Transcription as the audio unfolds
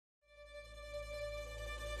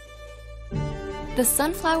The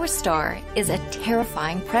sunflower star is a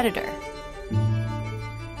terrifying predator.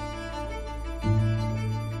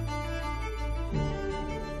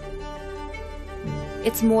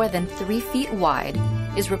 It's more than 3 feet wide,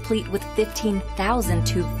 is replete with 15,000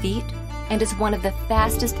 tube feet, and is one of the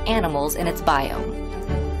fastest animals in its biome.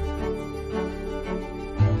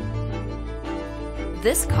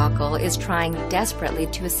 This cockle is trying desperately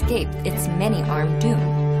to escape its many-armed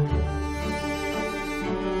doom.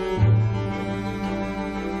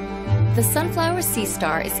 The sunflower sea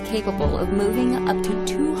star is capable of moving up to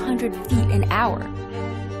 200 feet an hour,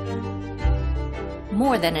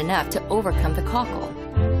 more than enough to overcome the cockle.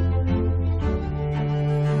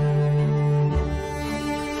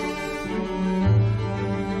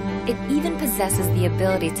 It even possesses the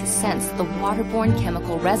ability to sense the waterborne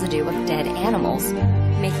chemical residue of dead animals,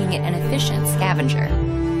 making it an efficient scavenger.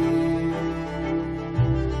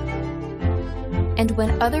 And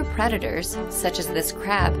when other predators, such as this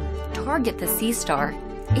crab, target the sea star,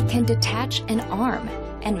 it can detach an arm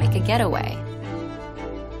and make a getaway.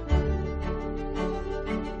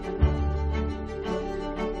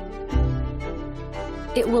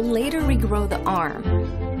 It will later regrow the arm,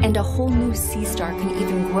 and a whole new sea star can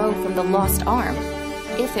even grow from the lost arm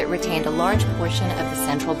if it retained a large portion of the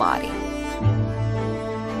central body.